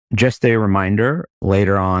Just a reminder,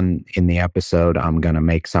 later on in the episode, I'm going to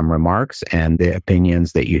make some remarks, and the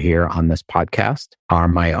opinions that you hear on this podcast are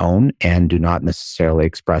my own and do not necessarily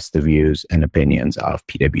express the views and opinions of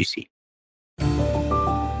PwC.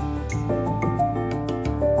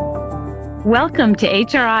 Welcome to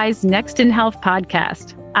HRI's Next in Health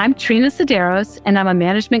podcast. I'm Trina Sideros, and I'm a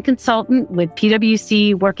management consultant with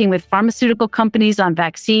PwC working with pharmaceutical companies on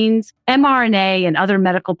vaccines, mRNA, and other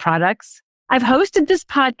medical products. I've hosted this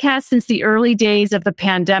podcast since the early days of the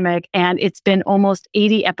pandemic, and it's been almost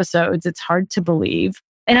 80 episodes. It's hard to believe.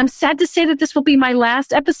 And I'm sad to say that this will be my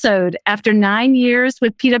last episode. After 9 years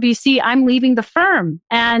with PwC, I'm leaving the firm,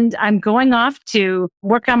 and I'm going off to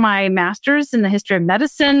work on my master's in the history of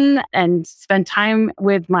medicine and spend time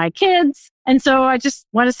with my kids. And so I just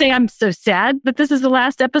want to say I'm so sad that this is the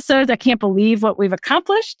last episode. I can't believe what we've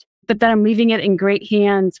accomplished. But then I'm leaving it in great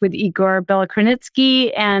hands with Igor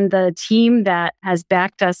Belokrinitsky and the team that has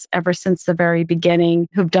backed us ever since the very beginning,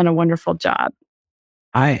 who've done a wonderful job.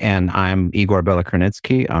 Hi, and I'm Igor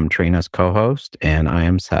Belokrinitsky. I'm Trina's co-host, and I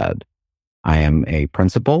am sad. I am a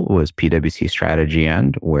principal with PwC Strategy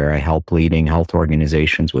End, where I help leading health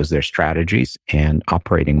organizations with their strategies and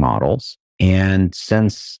operating models. And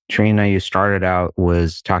since, Trina, you started out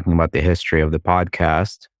was talking about the history of the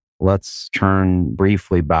podcast, let's turn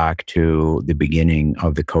briefly back to the beginning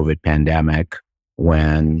of the COVID pandemic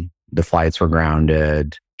when the flights were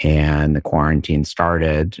grounded and the quarantine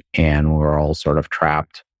started and we were all sort of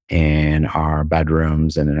trapped in our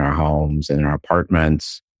bedrooms and in our homes and in our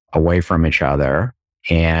apartments away from each other.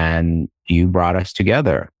 And you brought us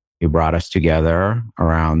together. You brought us together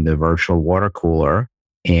around the virtual water cooler,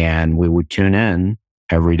 and we would tune in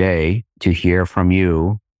every day to hear from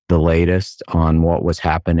you the latest on what was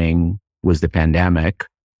happening with the pandemic,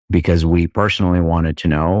 because we personally wanted to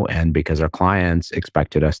know and because our clients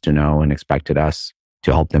expected us to know and expected us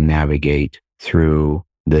to help them navigate through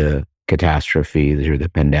the catastrophe, through the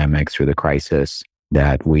pandemic, through the crisis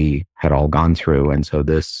that we had all gone through. And so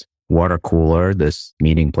this water cooler, this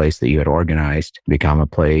meeting place that you had organized, become a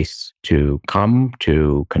place to come,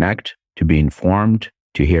 to connect, to be informed,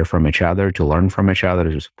 to hear from each other, to learn from each other,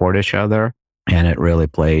 to support each other. And it really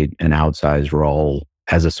played an outsized role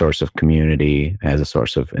as a source of community, as a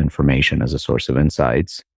source of information, as a source of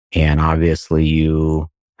insights. And obviously you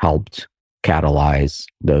helped catalyze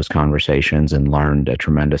those conversations and learned a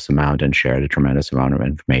tremendous amount and shared a tremendous amount of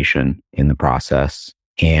information in the process.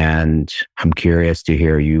 And I'm curious to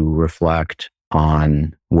hear you reflect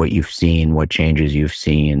on what you've seen, what changes you've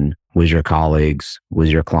seen with your colleagues, with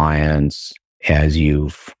your clients, as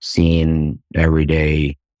you've seen every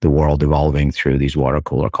day the world evolving through these water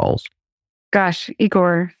cooler calls. Gosh,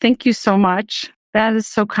 Igor, thank you so much. That is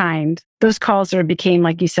so kind. Those calls became,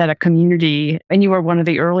 like you said, a community, and you were one of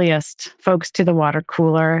the earliest folks to the water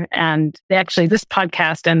cooler. And actually, this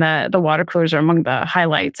podcast and the water coolers are among the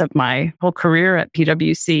highlights of my whole career at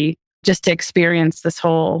PwC. Just to experience this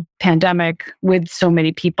whole pandemic with so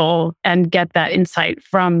many people and get that insight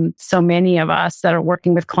from so many of us that are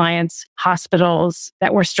working with clients, hospitals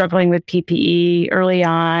that were struggling with PPE early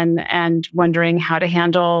on and wondering how to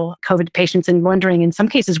handle COVID patients and wondering in some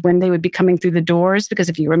cases when they would be coming through the doors. Because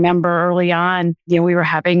if you remember early on, we were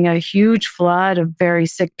having a huge flood of very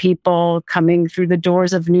sick people coming through the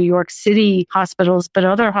doors of New York City hospitals, but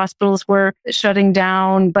other hospitals were shutting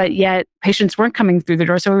down, but yet patients weren't coming through the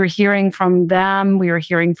door. So we were hearing from them. We were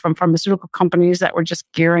hearing from pharmaceutical companies that were just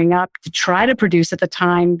gearing up to try to produce at the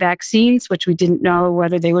time vaccines, which we didn't know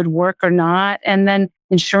whether they would work or not. And then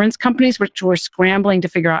insurance companies, which were scrambling to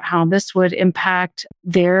figure out how this would impact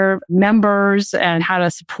their members and how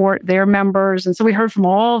to support their members. And so we heard from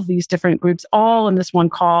all of these different groups, all in this one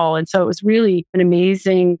call. And so it was really an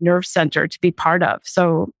amazing nerve center to be part of.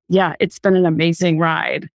 So yeah, it's been an amazing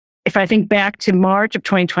ride. If I think back to March of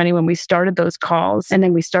 2020, when we started those calls, and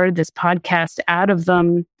then we started this podcast out of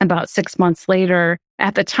them about 6 months later,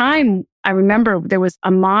 at the time, I remember there was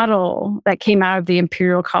a model that came out of the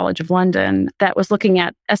Imperial College of London that was looking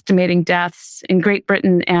at estimating deaths in Great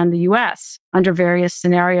Britain and the US under various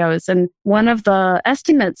scenarios. And one of the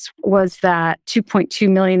estimates was that 2.2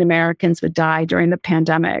 million Americans would die during the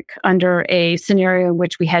pandemic under a scenario in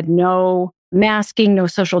which we had no masking, no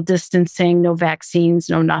social distancing, no vaccines,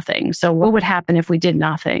 no nothing. So what would happen if we did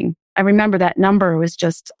nothing? I remember that number was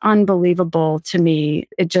just unbelievable to me.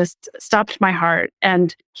 It just stopped my heart.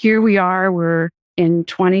 And here we are, we're in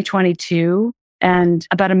 2022, and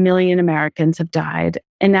about 1 million Americans have died.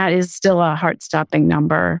 And that is still a heart-stopping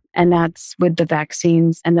number. And that's with the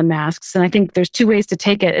vaccines and the masks. And I think there's two ways to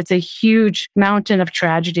take it. It's a huge mountain of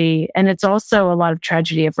tragedy. And it's also a lot of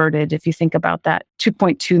tragedy averted if you think about that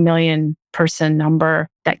 2.2 million person number.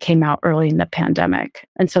 that came out early in the pandemic.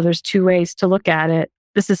 And so there's two ways to look at it.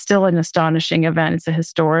 This is still an astonishing event. It's a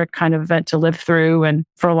historic kind of event to live through. And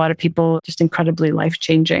for a lot of people, just incredibly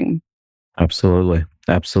life-changing. Absolutely.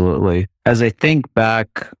 Absolutely. As I think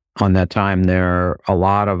back on that time, there are a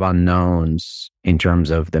lot of unknowns in terms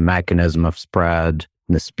of the mechanism of spread,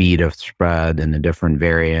 the speed of spread, and the different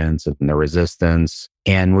variants and the resistance.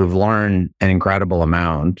 And we've learned an incredible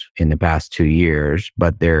amount in the past 2 years,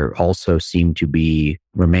 but there also seem to be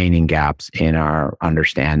remaining gaps in our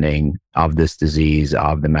understanding of this disease,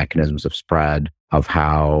 of the mechanisms of spread, of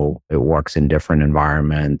how it works in different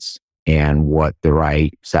environments, and what the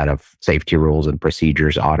right set of safety rules and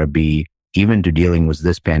procedures ought to be, even to dealing with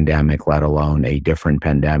this pandemic, let alone a different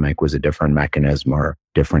pandemic with a different mechanism or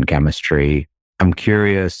different chemistry. I'm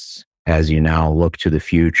curious, as you now look to the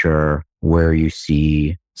future, where you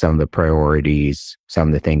see some of the priorities, some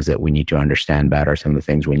of the things that we need to understand better, some of the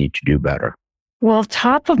things we need to do better. Well,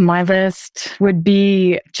 top of my list would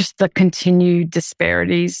be just the continued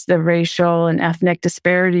disparities, the racial and ethnic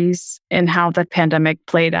disparities in how the pandemic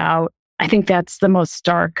played out. I think that's the most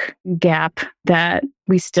stark gap that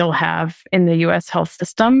we still have in the US health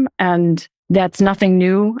system. And that's nothing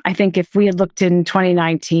new. I think if we had looked in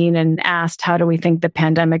 2019 and asked, how do we think the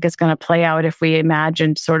pandemic is going to play out if we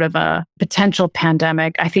imagined sort of a potential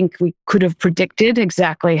pandemic, I think we could have predicted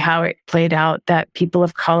exactly how it played out, that people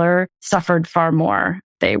of color suffered far more.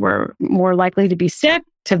 They were more likely to be sick,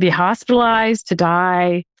 to be hospitalized, to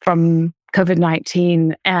die from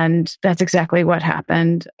COVID-19. And that's exactly what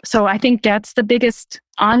happened. So I think that's the biggest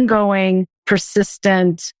ongoing,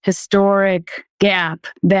 persistent, historic gap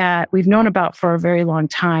that we've known about for a very long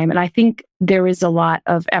time. And I think there is a lot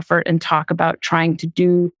of effort and talk about trying to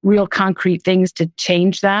do real concrete things to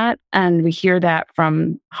change that. And we hear that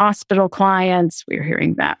from hospital clients. We're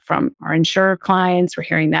hearing that from our insurer clients. We're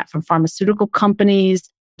hearing that from pharmaceutical companies.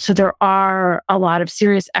 So there are a lot of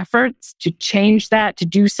serious efforts to change that, to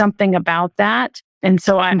do something about that. And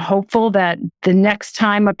so I'm hopeful that the next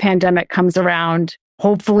time a pandemic comes around,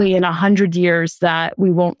 hopefully in 100 years, that we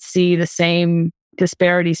won't see the same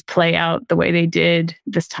disparities play out the way they did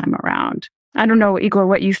this time around. I don't know, Igor,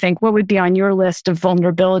 what you think. What would be on your list of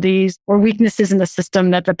vulnerabilities or weaknesses in the system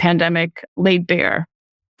that the pandemic laid bare?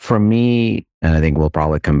 For me, and I think we'll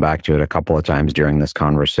probably come back to it a couple of times during this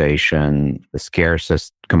conversation, the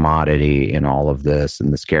scarcest commodity in all of this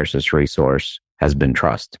and the scarcest resource has been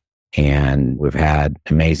trust. And we've had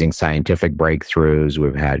amazing scientific breakthroughs.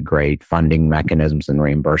 We've had great funding mechanisms and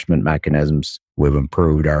reimbursement mechanisms. We've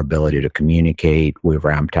improved our ability to communicate. We've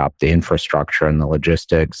ramped up the infrastructure and the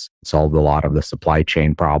logistics, solved a lot of the supply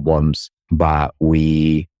chain problems. But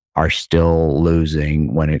we are still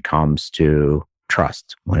losing when it comes to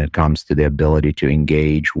trust, when it comes to the ability to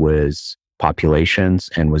engage with populations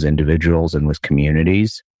and with individuals and with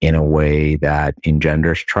communities in a way that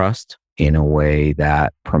engenders trust, in a way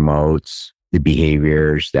that promotes the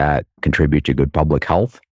behaviors that contribute to good public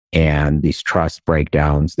health. And these trust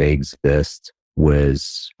breakdowns, they exist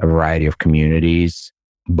with a variety of communities,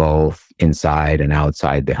 both inside and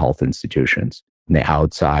outside the health institutions. On the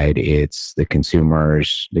outside, it's the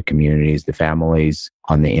consumers, the communities, the families.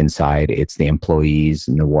 On the inside, it's the employees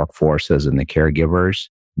and the workforces and the caregivers.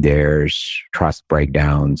 There's trust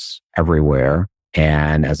breakdowns everywhere.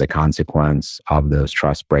 And as a consequence of those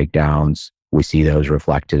trust breakdowns, we see those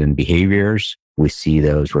reflected in behaviors. We see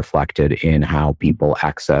those reflected in how people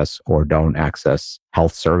access or don't access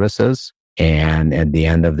health services. And at the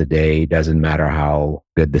end of the day, it doesn't matter how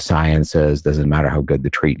good the science is, doesn't matter how good the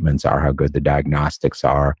treatments are, how good the diagnostics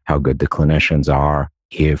are, how good the clinicians are.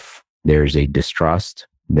 If there's a distrust,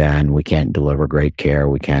 then we can't deliver great care,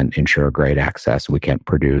 we can't ensure great access, we can't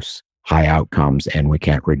produce high outcomes, and we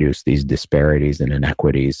can't reduce these disparities and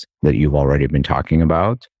inequities that you've already been talking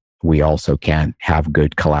about. We also can't have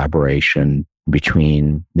good collaboration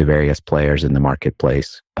between the various players in the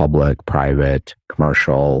marketplace, public, private,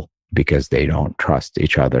 commercial, because they don't trust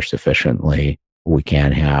each other sufficiently. We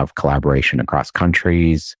can't have collaboration across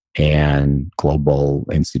countries and global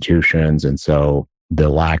institutions. And so the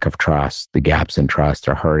lack of trust, the gaps in trust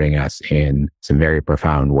are hurting us in some very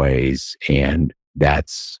profound ways. And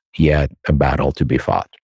that's yet a battle to be fought.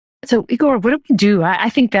 So, Igor, what do we do? I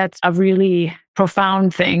think that's a really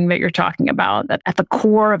profound thing that you're talking about, that at the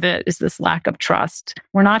core of it is this lack of trust.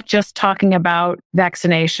 We're not just talking about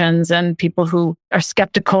vaccinations and people who are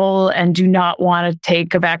skeptical and do not want to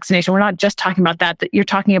take a vaccination. We're not just talking about that. You're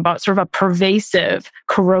talking about sort of a pervasive,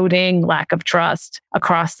 corroding lack of trust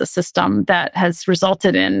across the system that has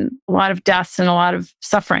resulted in a lot of deaths and a lot of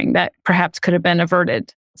suffering that perhaps could have been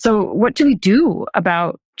averted. So what do we do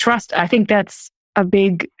about trust? I think that's a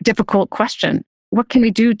big, difficult question. What can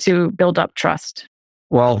we do to build up trust?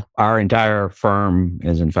 Well, our entire firm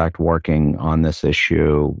is in fact working on this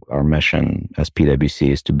issue. Our mission as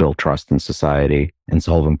PwC is to build trust in society and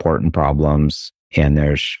solve important problems. And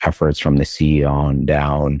there's efforts from the CEO on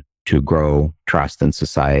down to grow trust in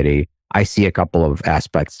society. I see a couple of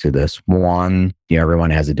aspects to this. One,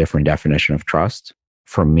 everyone has a different definition of trust.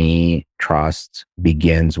 For me, trust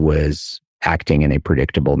begins with acting in a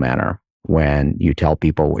predictable manner when you tell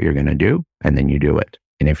people what you're going to do and then you do it.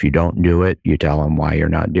 And if you don't do it, you tell them why you're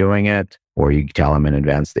not doing it, or you tell them in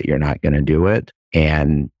advance that you're not going to do it.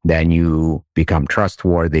 And then you become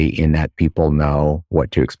trustworthy in that people know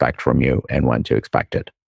what to expect from you and when to expect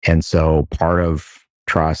it. And so part of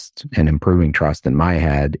trust and improving trust in my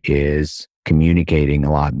head is communicating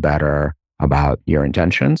a lot better about your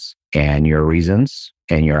intentions and your reasons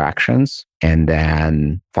and your actions, and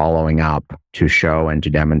then following up to show and to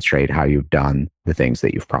demonstrate how you've done the things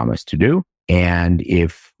that you've promised to do. And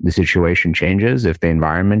if the situation changes, if the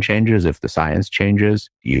environment changes, if the science changes,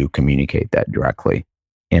 you communicate that directly.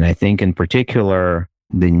 And I think in particular,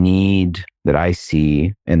 the need that I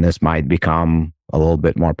see, and this might become a little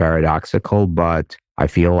bit more paradoxical, but I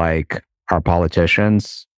feel like our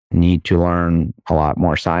politicians need to learn a lot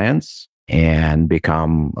more science and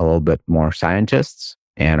become a little bit more scientists.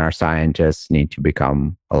 And our scientists need to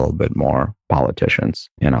become a little bit more politicians.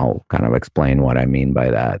 And I'll kind of explain what I mean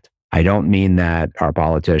by that. I don't mean that our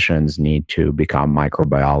politicians need to become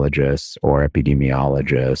microbiologists or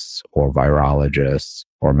epidemiologists or virologists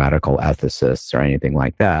or medical ethicists or anything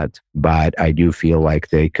like that. But I do feel like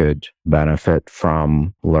they could benefit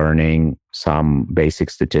from learning some basic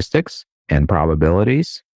statistics and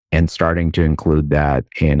probabilities and starting to include that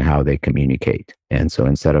in how they communicate. And so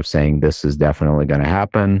instead of saying this is definitely going to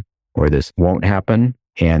happen or this won't happen,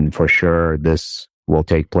 and for sure this will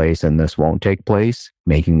take place and this won't take place,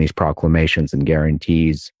 making these proclamations and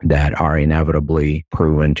guarantees that are inevitably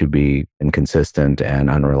proven to be inconsistent and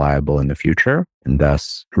unreliable in the future, and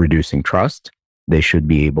thus reducing trust. They should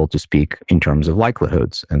be able to speak in terms of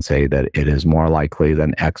likelihoods and say that it is more likely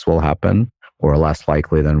than X will happen or less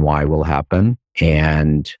likely than Y will happen,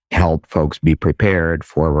 and help folks be prepared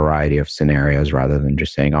for a variety of scenarios rather than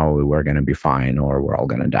just saying, oh, we're going to be fine or we're all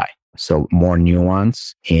going to die. So more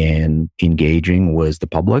nuance in engaging with the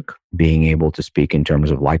public, being able to speak in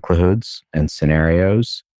terms of likelihoods and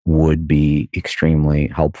scenarios would be extremely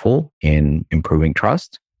helpful in improving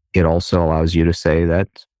trust. It also allows you to say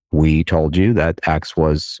that we told you that X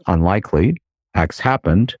was unlikely, X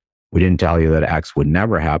happened. We didn't tell you that X would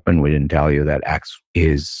never happen. We didn't tell you that X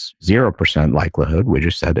is 0% likelihood. We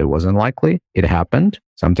just said it was unlikely. It happened.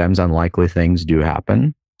 Sometimes unlikely things do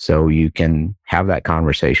happen. So you can have that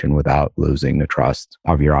conversation without losing the trust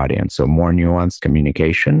of your audience. So more nuanced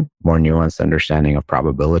communication, more nuanced understanding of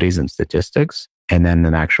probabilities and statistics, and then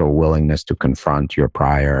an actual willingness to confront your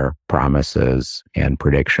prior promises and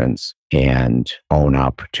predictions and own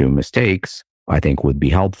up to mistakes, I think would be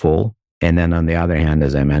helpful. And then on the other hand,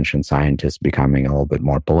 as I mentioned, scientists becoming a little bit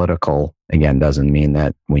more political, again, doesn't mean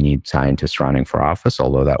that we need scientists running for office,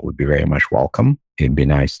 although that would be very much welcome. It'd be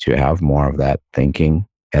nice to have more of that thinking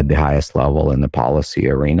at the highest level in the policy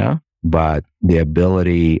arena. But the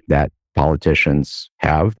ability that politicians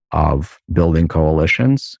have of building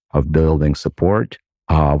coalitions, of building support,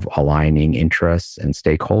 of aligning interests and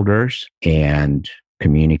stakeholders and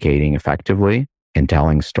communicating effectively and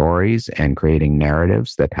telling stories and creating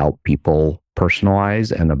narratives that help people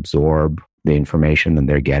personalize and absorb the information that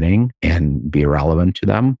they're getting and be relevant to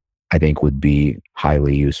them, I think would be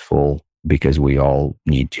highly useful, because we all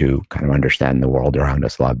need to kind of understand the world around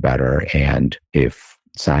us a lot better. And if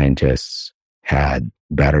scientists had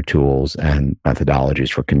better tools and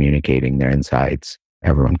methodologies for communicating their insights,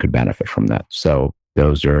 everyone could benefit from that. So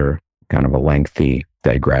those are kind of a lengthy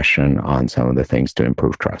digression on some of the things to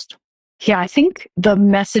improve trust. Yeah, I think the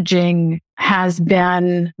messaging has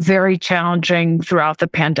been very challenging throughout the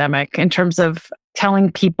pandemic in terms of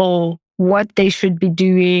telling people what they should be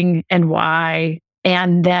doing and why,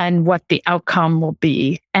 and then what the outcome will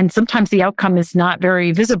be. And sometimes the outcome is not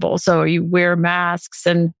very visible. So you wear masks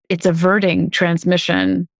and it's averting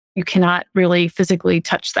transmission. You cannot really physically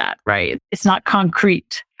touch that, right? It's not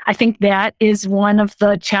concrete. I think that is one of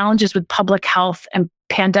the challenges with public health and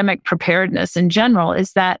pandemic preparedness in general,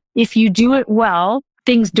 is that if you do it well,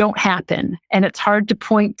 things don't happen. And it's hard to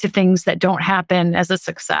point to things that don't happen as a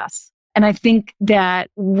success. And I think that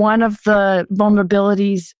one of the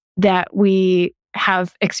vulnerabilities that we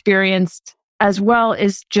have experienced as well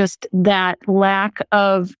is just that lack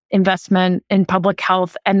of investment in public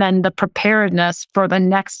health and then the preparedness for the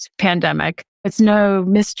next pandemic. It's no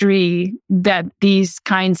mystery that these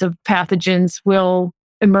kinds of pathogens will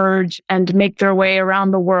emerge and make their way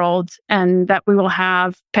around the world, and that we will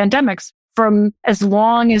have pandemics. From as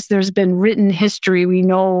long as there's been written history, we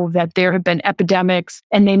know that there have been epidemics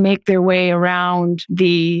and they make their way around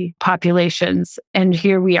the populations. And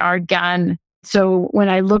here we are again. So when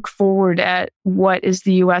I look forward at what is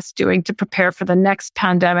the US doing to prepare for the next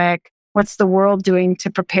pandemic, what's the world doing to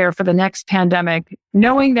prepare for the next pandemic,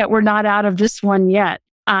 knowing that we're not out of this one yet,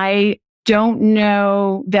 I don't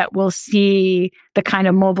know that we'll see the kind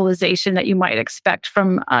of mobilization that you might expect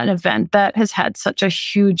from an event that has had such a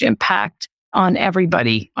huge impact on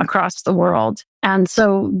everybody across the world. And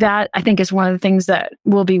so that, I think, is one of the things that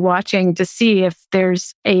we'll be watching to see if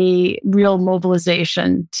there's a real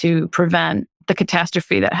mobilization to prevent the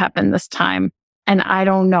catastrophe that happened this time. And I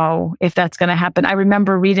don't know if that's going to happen. I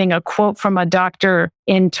remember reading a quote from a doctor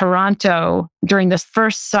in Toronto during this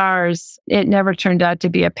first SARS. It never turned out to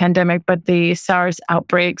be a pandemic, but the SARS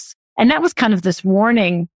outbreaks. And that was kind of this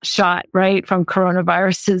warning shot, right, from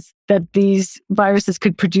coronaviruses, that these viruses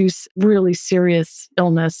could produce really serious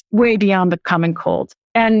illness way beyond the common cold.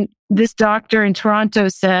 And this doctor in Toronto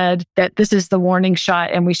said that this is the warning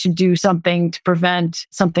shot and we should do something to prevent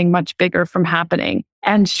something much bigger from happening.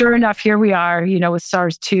 And sure enough, here we are, with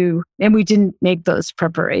SARS-2, and we didn't make those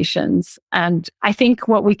preparations. And I think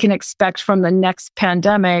what we can expect from the next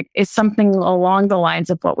pandemic is something along the lines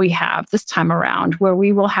of what we have this time around, where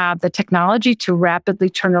we will have the technology to rapidly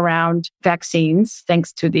turn around vaccines,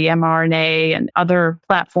 thanks to the mRNA and other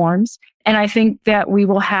platforms. And I think that we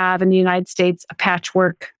will have in the United States a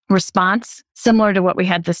patchwork response, similar to what we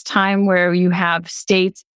had this time, where you have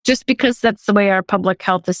states, just because that's the way our public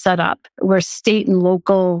health is set up, where state and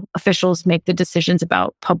local officials make the decisions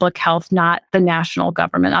about public health, not the national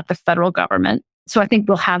government, not the federal government. So I think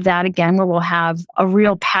we'll have that again, where we'll have a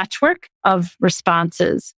real patchwork of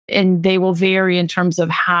responses, and they will vary in terms of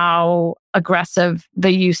how aggressive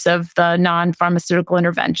the use of the non-pharmaceutical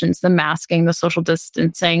interventions, the masking, the social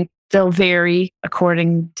distancing. They'll vary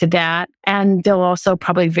according to that. And they'll also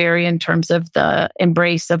probably vary in terms of the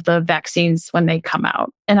embrace of the vaccines when they come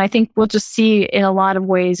out. And I think we'll just see in a lot of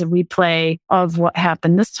ways a replay of what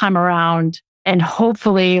happened this time around. And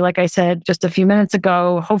hopefully, like I said just a few minutes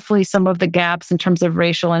ago, hopefully some of the gaps in terms of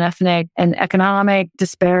racial and ethnic and economic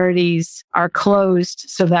disparities are closed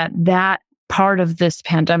so that that part of this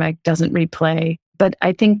pandemic doesn't replay. But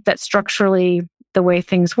I think that structurally, the way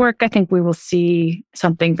things work, I think we will see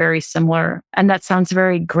something very similar. And that sounds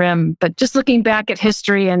very grim, but just looking back at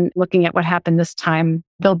history and looking at what happened this time,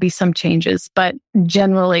 there'll be some changes. But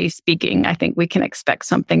generally speaking, I think we can expect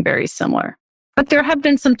something very similar. But there have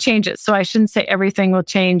been some changes. So I shouldn't say everything will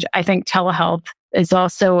change. I think telehealth is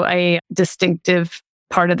also a distinctive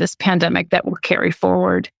part of this pandemic that will carry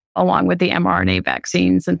forward along with the mRNA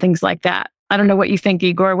vaccines and things like that. I don't know what you think,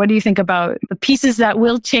 Igor. What do you think about the pieces that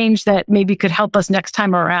will change that maybe could help us next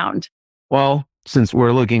time around? Well, since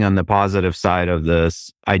we're looking on the positive side of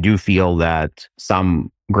this, I do feel that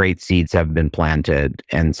some great seeds have been planted.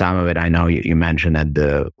 And some of it, I know you mentioned at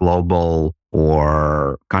the global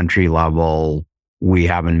or country level, we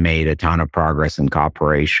haven't made a ton of progress in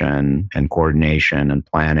cooperation and coordination and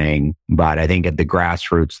planning. But I think at the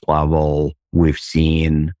grassroots level, we've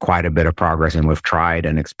seen quite a bit of progress, and we've tried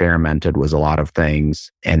and experimented with a lot of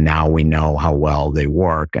things. And now we know how well they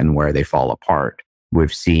work and where they fall apart.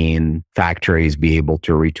 We've seen factories be able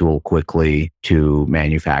to retool quickly to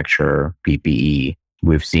manufacture PPE.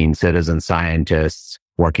 We've seen citizen scientists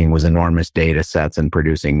working with enormous data sets and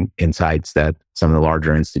producing insights that some of the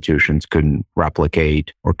larger institutions couldn't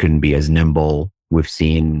replicate or couldn't be as nimble. We've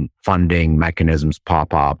seen funding mechanisms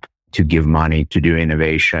pop up to give money to do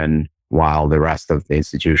innovation while the rest of the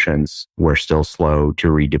institutions were still slow to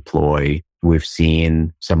redeploy. We've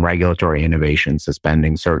seen some regulatory innovation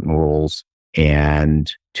suspending certain rules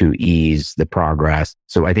and to ease the progress.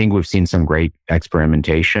 So I think we've seen some great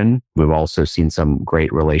experimentation. We've also seen some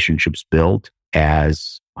great relationships built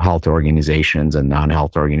as health organizations and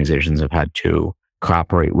non-health organizations have had to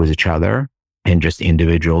cooperate with each other, and just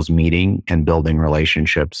individuals meeting and building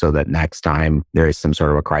relationships so that next time there is some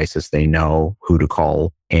sort of a crisis, they know who to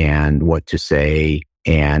call and what to say.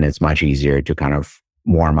 And it's much easier to kind of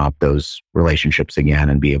warm up those relationships again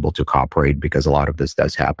and be able to cooperate, because a lot of this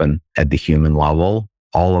does happen at the human level.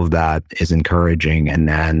 All of that is encouraging. And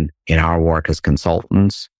then in our work as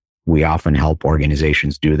consultants, we often help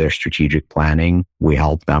organizations do their strategic planning. We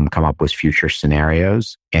help them come up with future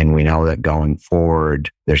scenarios. And we know that going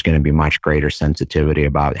forward, there's going to be much greater sensitivity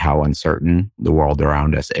about how uncertain the world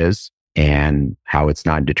around us is and how it's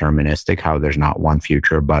not deterministic, how there's not one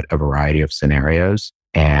future, but a variety of scenarios.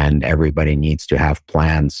 and everybody needs to have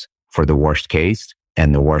plans for the worst case.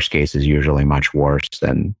 And the worst case is usually much worse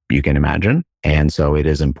than you can imagine. And so it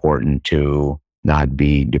is important to not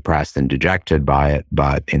be depressed and dejected by it,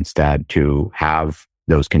 but instead to have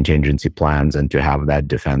those contingency plans and to have that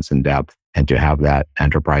defense in depth and to have that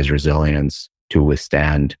enterprise resilience to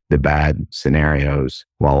withstand the bad scenarios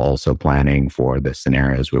while also planning for the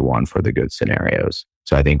scenarios we want for the good scenarios.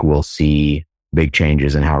 So I think we'll see big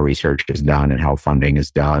changes in how research is done and how funding is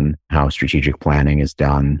done, how strategic planning is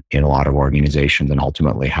done in a lot of organizations, and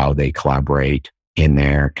ultimately how they collaborate in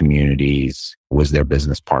their communities with their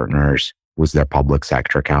business partners, with their public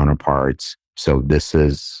sector counterparts. So this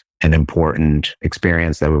is an important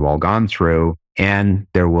experience that we've all gone through. And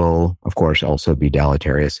there will, of course, also be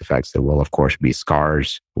deleterious effects. There will, of course, be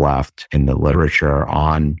scars left in the literature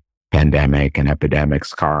on pandemic and epidemic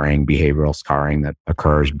scarring, behavioral scarring that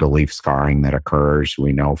occurs, belief scarring that occurs.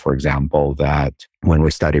 We know, for example, that when we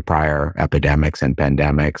study prior epidemics and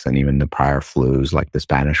pandemics and even the prior flus like the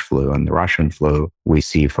Spanish flu and the Russian flu, we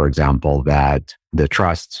see, for example, that the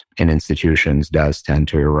trust in institutions does tend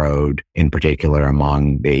to erode, in particular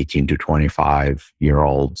among the 18 to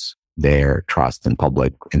 25-year-olds. Their trust in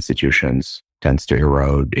public institutions tends to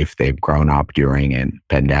erode if they've grown up during a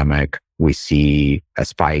pandemic. We see a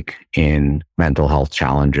spike in mental health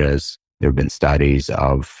challenges. There have been studies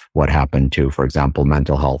of what happened to, for example,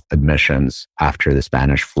 mental health admissions after the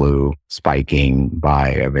Spanish flu, spiking by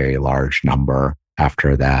a very large number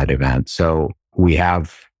after that event. So we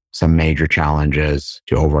have some major challenges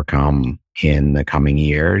to overcome in the coming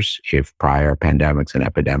years if prior pandemics and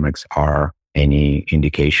epidemics are any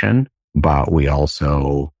indication. But we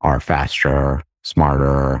also are faster,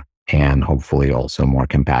 smarter, and hopefully also more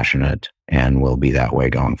compassionate, and will be that way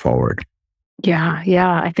going forward.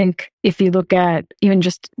 Yeah. I think if you look at even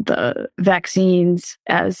just the vaccines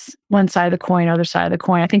as one side of the coin, other side of the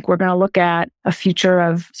coin, I think we're going to look at a future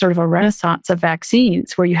of sort of a renaissance of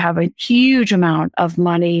vaccines where you have a huge amount of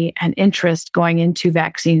money and interest going into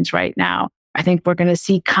vaccines right now. I think we're going to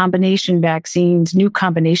see combination vaccines, new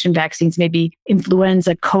combination vaccines, maybe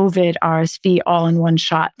influenza, COVID, RSV, all in one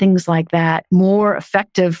shot, things like that. More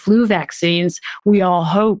effective flu vaccines, we all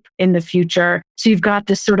hope in the future. So you've got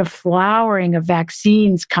this sort of flowering of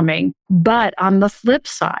vaccines coming. But on the flip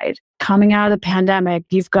side, coming out of the pandemic,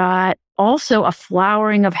 you've got also a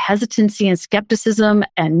flowering of hesitancy and skepticism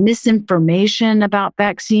and misinformation about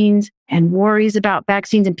vaccines and worries about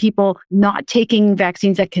vaccines and people not taking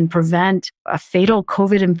vaccines that can prevent a fatal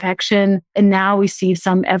COVID infection. And now we see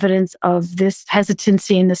some evidence of this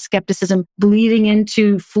hesitancy and the skepticism bleeding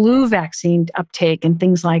into flu vaccine uptake and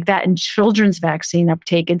things like that, and children's vaccine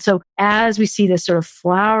uptake. And so as we see this sort of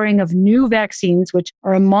flowering of new vaccines, which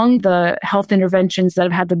are among the health interventions that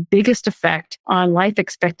have had the biggest effect on life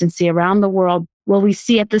expectancy around the world, well, we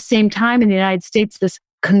see at the same time in the United States this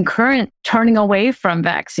concurrent turning away from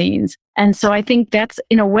vaccines. And so I think that's,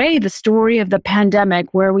 in a way, the story of the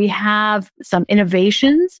pandemic, where we have some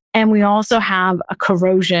innovations and we also have a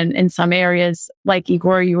corrosion in some areas, like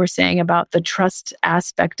Igor, you were saying about the trust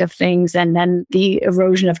aspect of things, and then the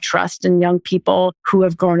erosion of trust in young people who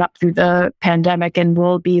have grown up through the pandemic and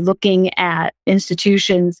will be looking at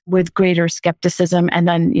institutions with greater skepticism. And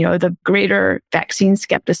then, the greater vaccine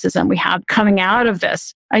skepticism we have coming out of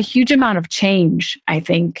this. A huge amount of change, I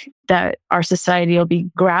think, that our society will be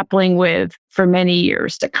grappling with for many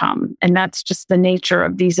years to come. And that's just the nature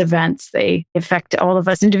of these events. They affect all of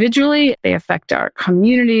us individually. They affect our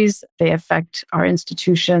communities. They affect our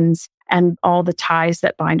institutions and all the ties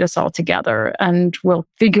that bind us all together. And we'll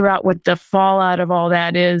figure out what the fallout of all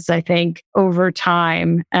that is, I think, over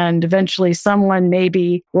time. And eventually someone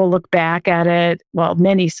maybe will look back at it. Well,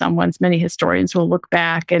 many historians will look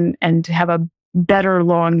back and have a better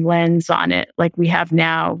long lens on it, like we have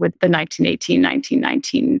now with the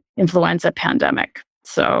 1918-1919 influenza pandemic.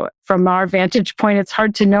 So from our vantage point, it's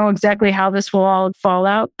hard to know exactly how this will all fall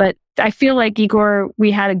out. But I feel like, Igor,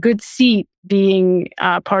 we had a good seat being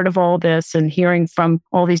part of all this and hearing from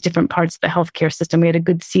all these different parts of the healthcare system. We had a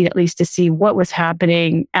good seat at least to see what was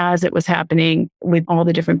happening as it was happening with all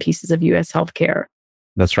the different pieces of U.S. healthcare.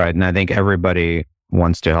 That's right. And I think everybody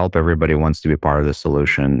wants to help. Everybody wants to be part of the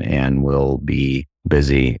solution, and will be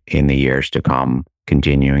busy in the years to come,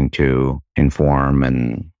 continuing to inform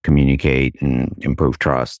and communicate and improve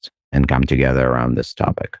trust and come together around this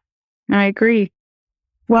topic. I agree.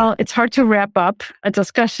 Well, it's hard to wrap up a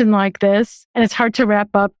discussion like this, and it's hard to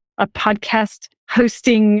wrap up a podcast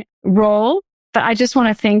hosting role. But I just want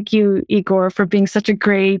to thank you, Igor, for being such a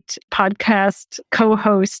great podcast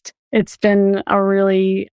co-host. It's been a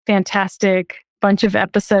really fantastic bunch of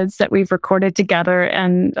episodes that we've recorded together.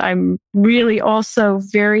 And I'm really also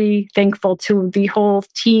very thankful to the whole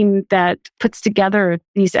team that puts together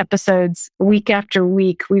these episodes week after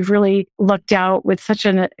week. We've really lucked out with such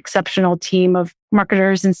an exceptional team of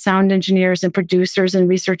marketers and sound engineers and producers and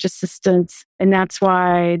research assistants. And that's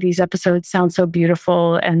why these episodes sound so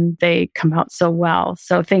beautiful and they come out so well.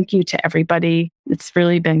 So thank you to everybody. It's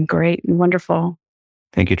really been great and wonderful.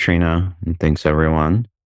 Thank you, Trina. And thanks, everyone.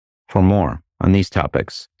 For more on these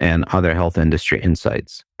topics and other health industry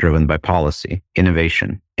insights driven by policy,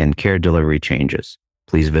 innovation, and care delivery changes,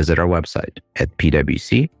 please visit our website at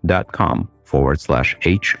pwc.com/HRI.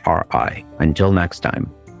 Until next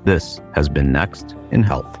time, this has been Next in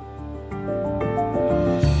Health.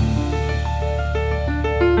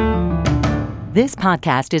 This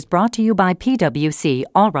podcast is brought to you by PwC,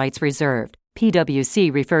 all rights reserved.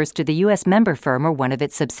 PwC refers to the U.S. member firm or one of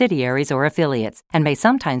its subsidiaries or affiliates, and may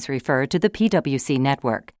sometimes refer to the PwC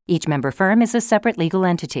network. Each member firm is a separate legal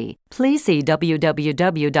entity. Please see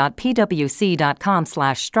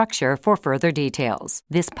www.pwc.com/structure for further details.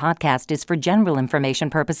 This podcast is for general information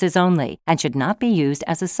purposes only and should not be used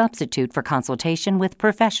as a substitute for consultation with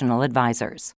professional advisors.